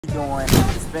Doing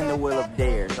spin the wheel of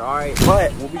dares, all right?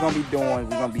 But what we're gonna be doing,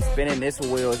 we're gonna be spinning this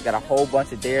wheel. It's got a whole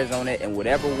bunch of dares on it, and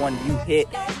whatever one you hit,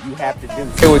 you have to do.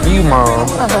 Hey, with you, Mom,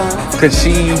 could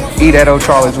she eat at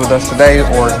O'Charlie's with us today,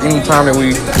 or any time that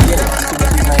we?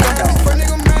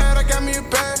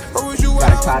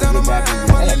 Gotta try to get back in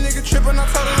your head.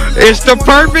 It's the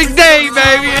perfect day,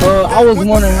 baby. I was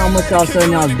wondering how much y'all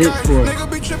selling y'all dicks for.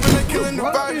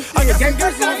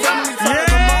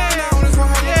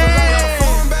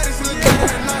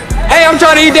 Hey, I'm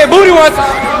trying to eat that booty once.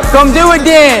 Come do it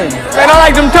then. Man, I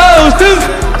like them toes too.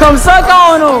 Come suck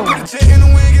on them.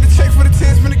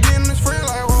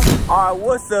 All right,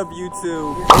 what's up,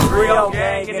 YouTube? Gryo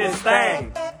gang in this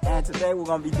thing. And today we're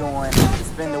gonna be doing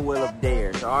spin the wheel of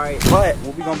dares, all right? But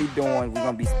what we're gonna be doing, we're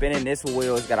gonna be spinning this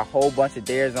wheel. It's got a whole bunch of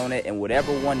dares on it, and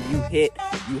whatever one you hit,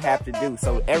 you have to do.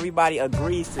 So everybody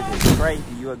agrees to this. Trey,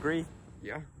 do you agree?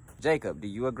 Yeah. Jacob, do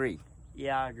you agree?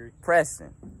 Yeah, I agree.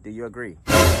 Preston, do you agree?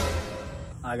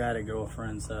 I got a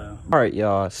girlfriend, so. Alright,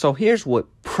 y'all, so here's what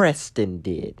Preston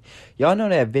did. Y'all know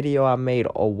that video I made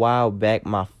a while back,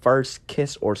 my first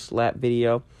kiss or slap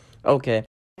video? Okay.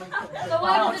 So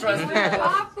what is it?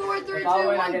 5, 4, 3, 2, 1,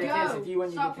 go.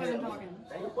 Stop fucking talking.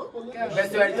 Go.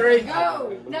 Let's do it, 3.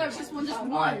 Go. No, just one.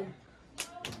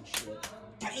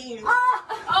 Damn.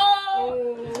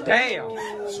 Oh! Damn.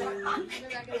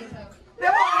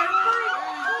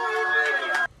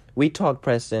 We talked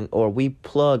Preston, or we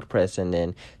plugged Preston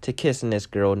in to kissing this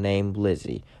girl named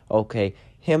Lizzie. Okay,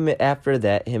 after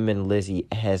that, him and Lizzie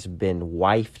has been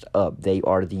wifed up. They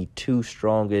are the two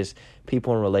strongest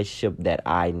people in a relationship that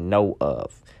I know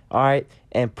of. All right,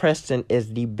 and Preston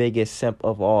is the biggest simp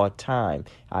of all time.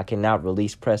 I cannot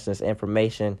release Preston's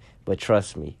information, but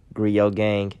trust me, Gryo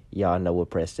gang, y'all know what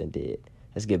Preston did.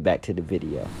 Let's get back to the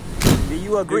video. Do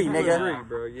you agree, nigga? Agree,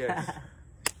 bro. Yes.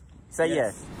 Say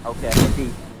yes. Okay. D,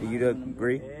 do you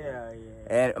agree? Yeah.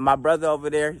 And my brother over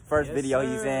there, first video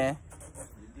he's in.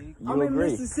 You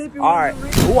agree? Mississippi. All right.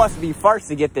 Who wants to be first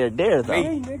to get their dares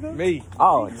though? Me.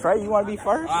 Oh, Trey, you want to be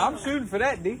first? I'm shooting for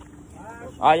that, D.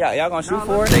 Oh, y'all gonna shoot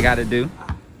for it? They got to do.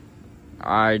 All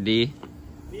right, D.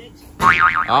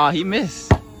 Oh, he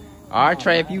missed. All right,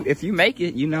 Trey, if you make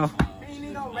it, you know.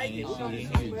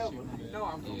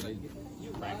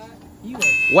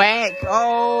 Whack!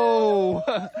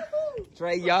 Oh,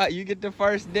 Trey, you get the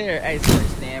first dare. Hey, so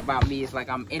understand about me, it's like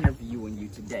I'm interviewing you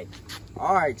today.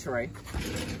 All right, Trey,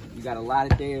 you got a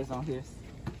lot of dares on here,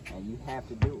 and you have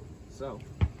to do it. So,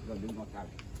 we're gonna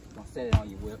set it on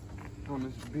your whip. On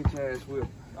this bitch ass whip.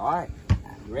 All right,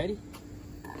 you ready?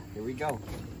 Here we go.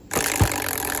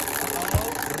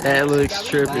 That looks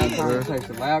trippy, bro.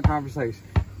 Loud conversation.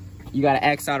 You gotta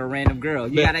ask out a random girl.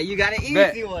 You got an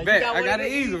easy one. Bet. I got an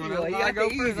easy one. You got the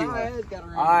easy one.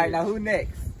 All All right, now who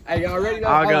next? Hey, y'all ready?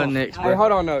 I'll go next, bro. Hey,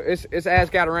 hold on, though. It's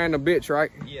ask out a random bitch,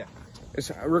 right? Yeah. It's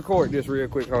record this real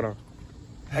quick. Hold on.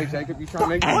 Hey, Jacob, you trying to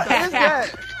make what is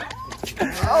that?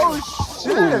 Oh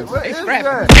shit! What is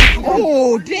that?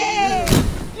 Oh damn!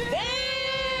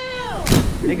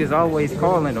 Niggas always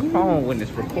calling the phone when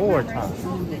it's record time.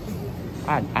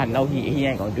 I know he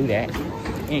ain't gonna do that.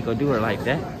 He ain't gonna do her like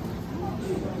that.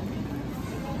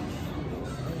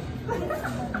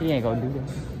 He ain't gonna do that.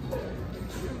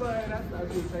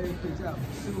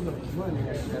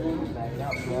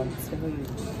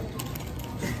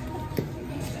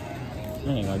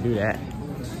 He ain't gonna do that.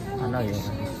 I know you ain't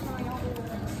gonna do that.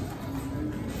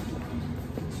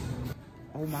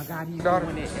 Oh my God, he's Daughter,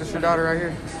 doing it. this your daughter right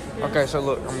here? Okay, so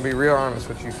look, I'm gonna be real honest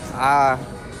with you. My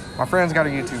friend's got a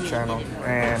YouTube channel,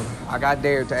 and I got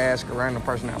dared to ask a random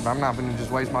person out, but I'm not gonna just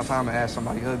waste my time and ask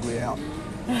somebody ugly out.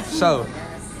 So,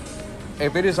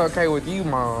 if it is okay with you,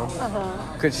 Mom,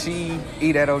 could she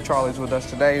eat at O'Charlie's with us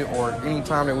today, or any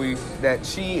time that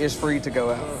she is free to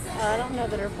go out? I don't know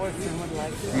that her boyfriend would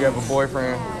like to. You have a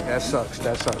boyfriend? That sucks.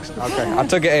 Okay, I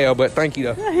took an L, but thank you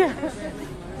though.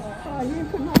 Oh, you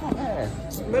ain't putting on my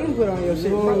ass. Let him put on your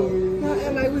shit, bro. No,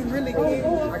 like we really good.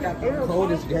 I got the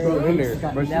coldest girl in there.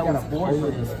 But she got a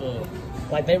boyfriend.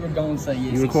 Like they were going to say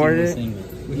yes. You recorded it?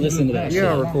 Listen to that shit.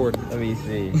 You're recording. Let me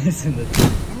see. Listen to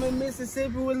that. I'm in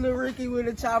Mississippi with Lil Ricky with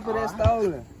a chopper that's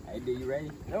stolen. Hey, D, you ready?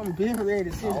 I'm being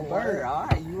ready to see the bird. All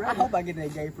right, you I ready? hope I get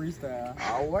that gay freestyle.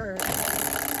 All word.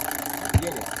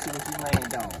 Get it. See what you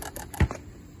laying on.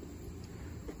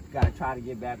 Gotta try to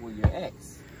get back with your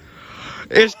ex.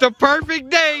 It's the perfect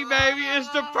day, baby. It's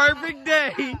the perfect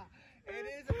day. It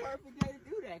is a perfect day to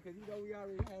do that, because you know we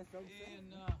already had some.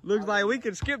 Looks like we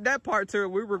can skip that part to it.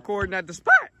 We're recording at the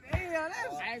spot.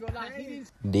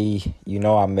 D, you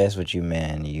know I mess with you,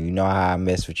 man. You know how I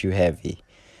mess with you heavy.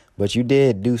 But you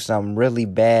did do something really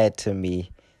bad to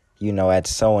me, you know, at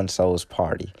so-and-so's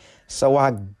party. So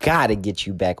I gotta get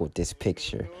you back with this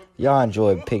picture. Y'all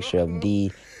enjoy a picture of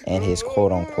D and his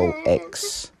quote-unquote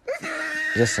ex.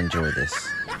 Just enjoy this.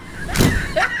 Look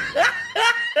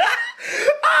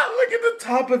at the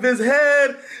top of his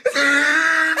head. Look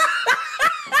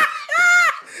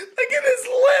at his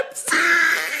lips.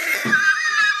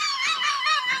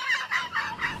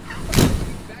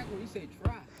 Back when you say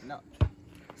try. No.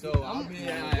 So I mean,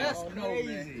 that's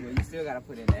crazy. Well, you still gotta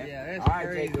put in there. Yeah, that's all right,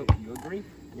 crazy. Jacob, you agree?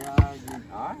 Yeah, I agree.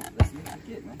 All right, let's make the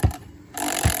kid, man.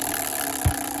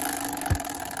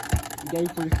 Gay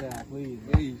freestyle,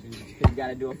 please. You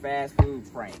gotta do a fast food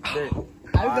prank. I was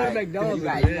All going right. to McDonald's.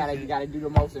 You gotta do the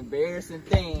most embarrassing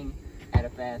thing at a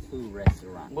fast food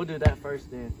restaurant. We'll do that first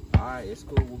then. All right, it's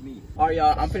cool with me. All right,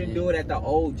 y'all, I'm finna do it at the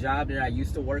old job that I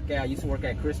used to work at. I used to work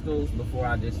at Crystals before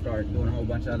I just started doing a whole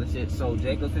bunch of other shit. So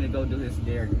Jacob's finna go do his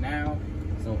dare now.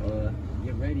 So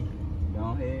get ready.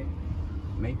 Go ahead.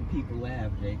 Make the people laugh,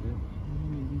 Jacob.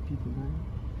 Make people laugh.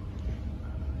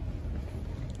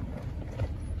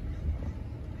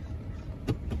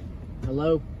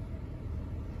 Hello?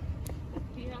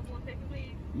 Do you have 1 second,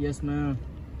 please? Yes, ma'am.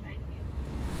 Thank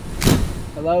you.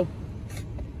 Hello?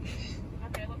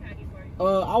 Okay, what can I do for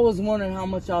you? I was wondering how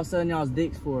much y'all selling y'all's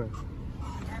dicks for.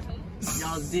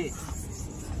 Y'all's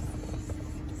dicks.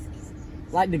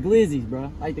 Like the glizzies,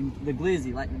 bro. Like the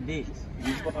glizzy, like the dicks.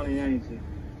 You funny, ain't you?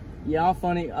 Yeah, I'm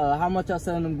funny. How much y'all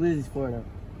selling them glizzies for, though?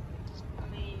 I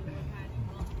mean, what kind you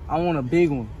want? I want a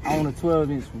big one. I want a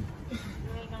 12-inch one. You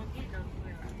ain't gonna get no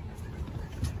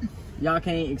 12. Y'all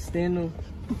can't extend them?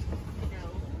 No.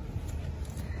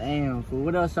 Damn, fool.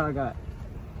 What else y'all got?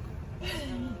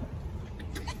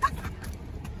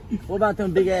 What about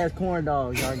them big ass corn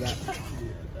dogs y'all got?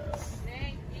 They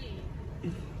ain't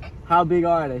big. How big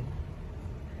are they?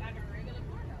 Like a regular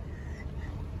corn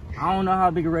dog. I don't know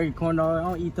how big a regular corn dog is. I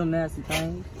don't eat them nasty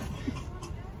things.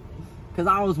 Cause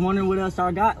I was wondering what else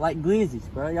y'all got, like glizzies,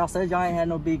 bro. Y'all said y'all ain't had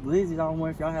no big glizzies. I was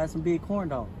wondering if y'all had some big corn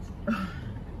dogs.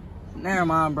 Never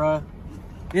mind, bro.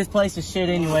 This place is shit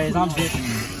anyways. I'm dipping.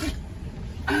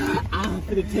 I'm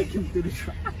gonna take him through the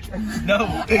truck.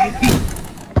 No.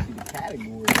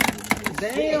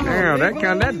 Damn,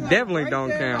 that definitely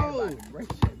don't count.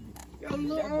 Yo,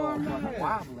 look on,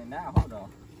 Wobbling now. Hold on.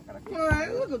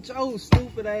 man. Look at your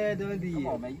stupid ass done did. Come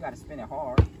on, man. You gotta spin it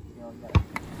hard. You know,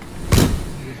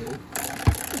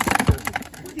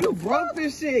 You broke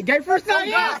this shit. Gay first time?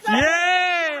 Yeah!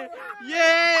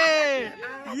 Yeah!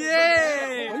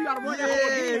 Yeah! you gotta run that whole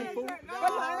game, fool.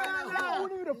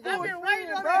 I've been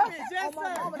waiting on that bitch. Yes,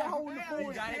 sir.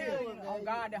 Oh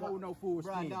God, that hold no full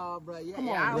spin. Bro, yeah. Come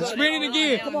on, Spin it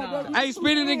again. Hey,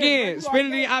 spin it again. Spin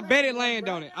it again. I bet it land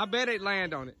on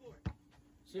it.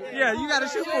 Yeah, you gotta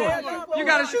shoot for it. You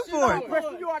gotta shoot for it.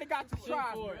 You already got the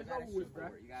try.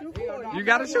 You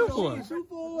gotta shoot for it.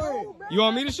 You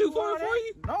want me to shoot for it for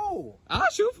you? No. I'll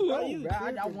shoot for it. Bro,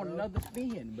 I want another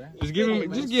spin, bro. Just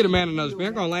get a man another spin.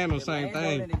 I'm gonna land on the same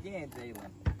thing. Again, Jalen.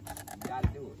 You gotta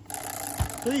do it.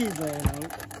 Please, man.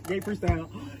 Gay freestyle.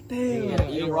 Damn.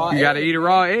 You gotta eat a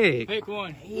raw egg. Pick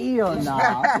one. Hell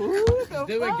nah.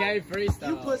 Do a gay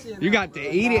freestyle. You got to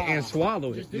eat it and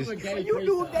swallow it. Do a gay You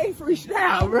do a gay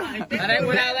freestyle, bro. That ain't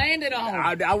what I landed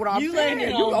on. You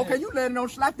landed on. Okay, you landed on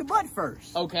slap the butt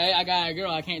first. Okay, I got a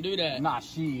girl. I can't do that. Nah,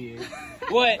 shit.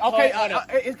 What? Okay,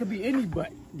 it could be any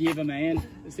butt. Do you have a man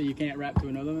so you can't rap to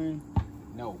another man?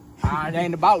 No. It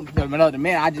ain't about another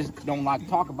man. I just don't like to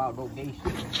talk about no gay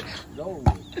shit. No.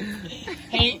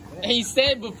 He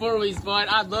said before we spun,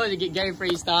 I'd love to get gay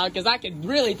freestyle because I could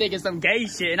really think of some gay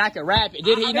shit and I could rap it.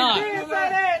 Did he not?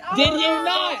 Did he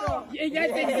not?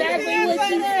 That's exactly what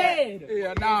you said.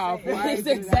 Yeah, nah. That's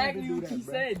exactly what you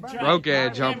said. Broke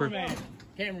ass jumper.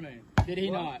 Cameraman. Did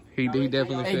he not? He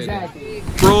definitely said Exactly.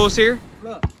 that. Rules here.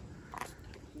 Look.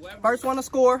 First one to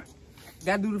score,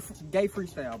 gotta do the gay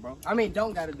freestyle, bro. I mean,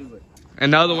 don't gotta do it.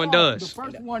 And the other one The does.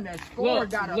 first one that scored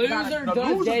got loser the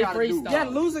does loser gay gotta do it. freestyle. Yeah,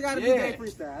 loser gotta do gay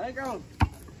freestyle. Let's go.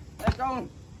 Let's go.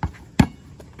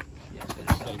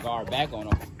 Put a guard back on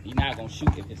him. He's not gonna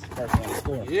shoot if it's the first one to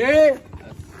score. Yeah.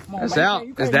 That's out.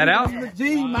 Is that out? The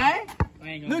G, man. We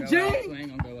ain't gonna Look, go G. out. We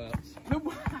ain't gonna go out.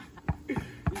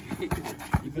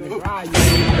 You finna ride,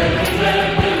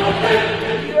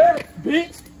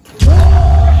 bitch.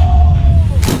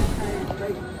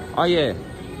 Oh yeah.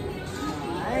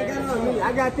 I ain't got no meat.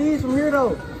 I got these from here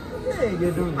though.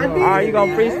 Alright, you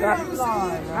gonna freestyle?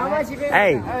 How much you get?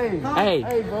 Hey, bro. hey,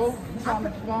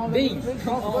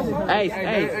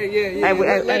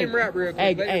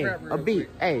 a beat.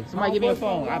 Hey, somebody give me a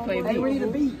phone. I play a beat. We need a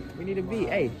beat. We need a beat.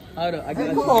 Hey, Hold up, I got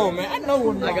Come on, man. I know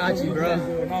what I got you,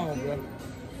 bro.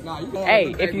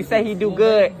 Hey, if you say he do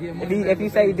good, if you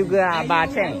say he do good, I'll buy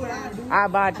a chain. I'll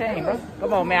buy a chain, bro.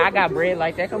 Come on, man. I got bread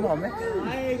like that. Come on, man.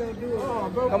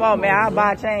 Come on, man. I'll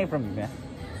buy a chain from you, man.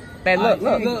 Man,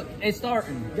 look. It's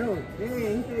starting.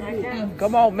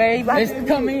 Come on, man.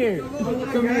 Come here.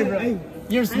 Come here, bro.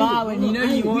 You're smiling. You know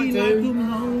you want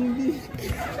to.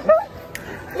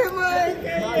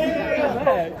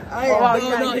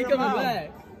 No, he coming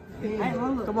back.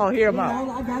 Come on, hear him out.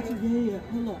 I got you. Yeah.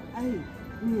 Hold up. Hey.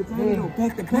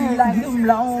 Back to back. Like them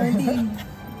long days.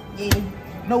 Yeah.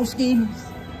 No skins.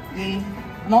 Yeah.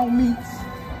 Long meats.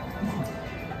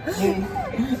 Yeah.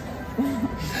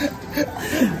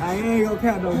 I ain't gonna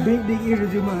count no big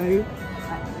energy, man.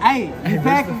 Hey, you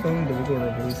packing?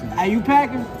 Hey, you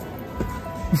packing?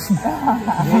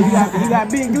 Yeah, you got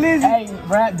big glizzy. Hey,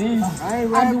 rap these.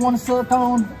 I do want to suck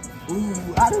on. Ooh,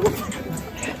 I do.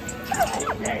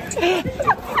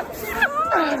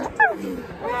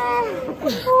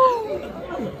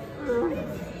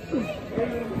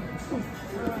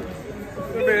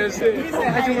 Man said,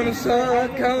 I just want to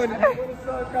suck on.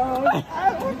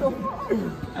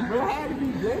 Bro, I had to be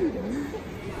great.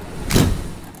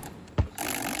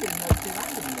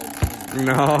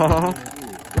 No.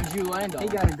 Where'd you land on? He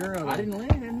got a girl. I didn't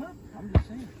land in nothing. I'm just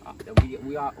saying.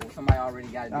 We all, somebody already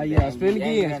got it. Oh, yeah, spin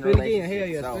again. Spin again. Hell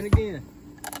yeah, spin again.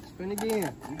 Spin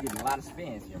again. You getting a lot of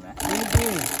spins here, man. Spin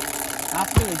again. I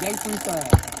spin. Gay freestyle.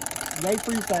 Gay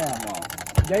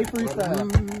freestyle. Gay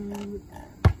freestyle.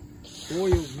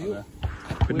 Royal milk.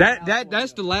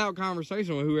 That's the loud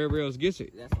conversation with whoever else gets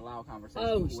it. That's a loud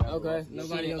conversation. Oh, okay.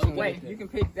 Nobody else. Wait, you can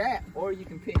pick that, or you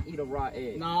can pick eat a raw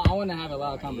egg. No, I want to have a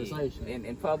loud conversation.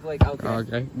 In public, okay.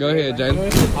 Okay, go ahead,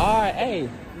 Jalen. All right, hey,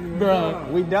 bro,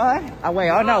 we done? Oh wait,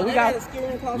 oh no, we got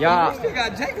y'all. Still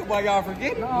got Jacob while y'all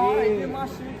forget. No, I ain't get my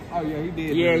shit. Oh yeah, he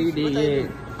did. Yeah, you did. Yeah.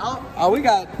 Oh, we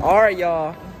got. All right,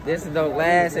 y'all. This is the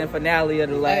last and finale of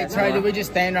the Hey, last. Trey, did we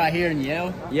just stand right here and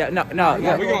yell? Yeah, no. we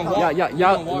gonna walk.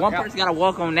 Y'all, one person gotta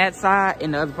walk on that side,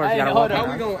 and the other person gotta walk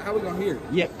on. How we gonna hear it?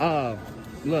 Yeah.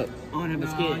 Look. I don't have a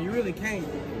Nah, skit. you really can't.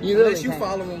 You really Unless you can't.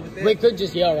 follow him with that. We could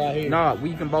just yell right here. No,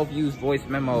 we can both use voice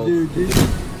memos.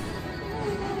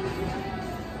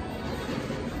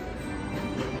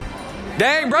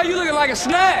 Dang, bro, you looking like a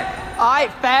snack. All right,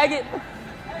 faggot.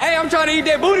 Hey, I'm trying to eat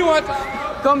that booty one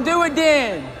time. Come do it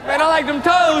then. Man, I like them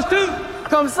toes too.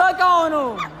 Come suck on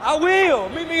them. I will.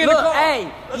 Meet me in the Look, car.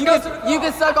 hey, Let's you go can, to the you car.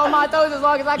 can suck on my toes as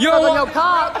long as I can You suck don't on your want-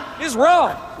 cock. It's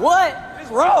raw. What? It's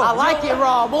raw. I like it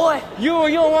raw, boy. You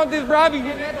don't want this, bro. I be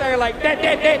getting that thing like that.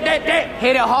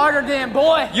 Hit it harder then,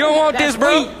 boy. You don't want That's this,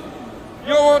 bro. weak.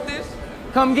 You don't want this.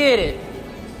 Come get it.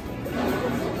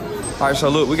 All right, so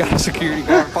look, we got a security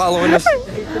guard following us,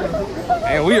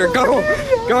 and we are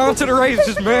going to the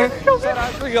races, man. Shout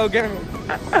out Gryo gang.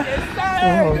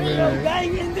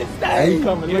 Hey, he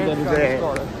coming look at his ass.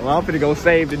 Well, I'm finna go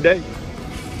save today.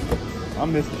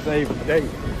 I'm Mr. Save today.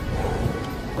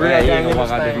 Gryo gang gonna walk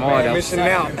out this morning, though. missing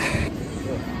out.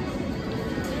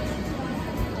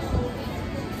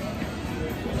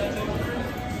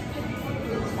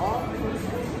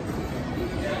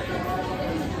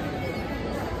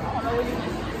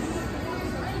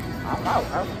 I'm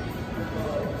out.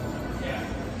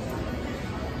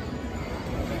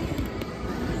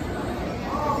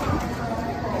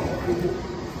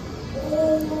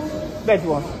 Bet you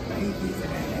want.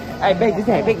 Hey, bet his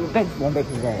ass. Bet you want bet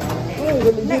his ass.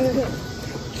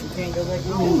 Can't go back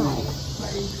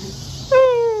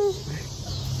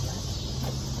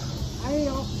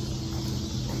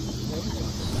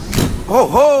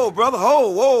Ho, brother.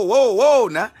 Whoa.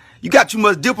 Now, you got too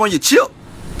much dip on your chip.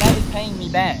 That is paying me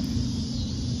back.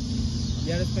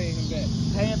 Yeah, that's paying him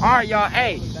back. All right, y'all.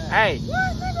 Hey.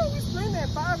 What, nigga? We spend that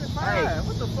 5 and 5.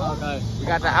 What the fuck? Okay. We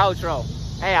got the outro.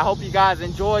 Hey, I hope you guys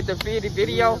enjoyed the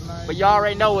video, but y'all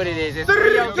already know what it is. It's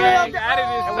Gryo gang,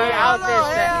 and we out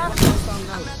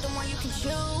there.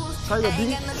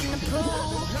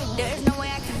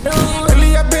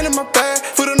 Lately I've been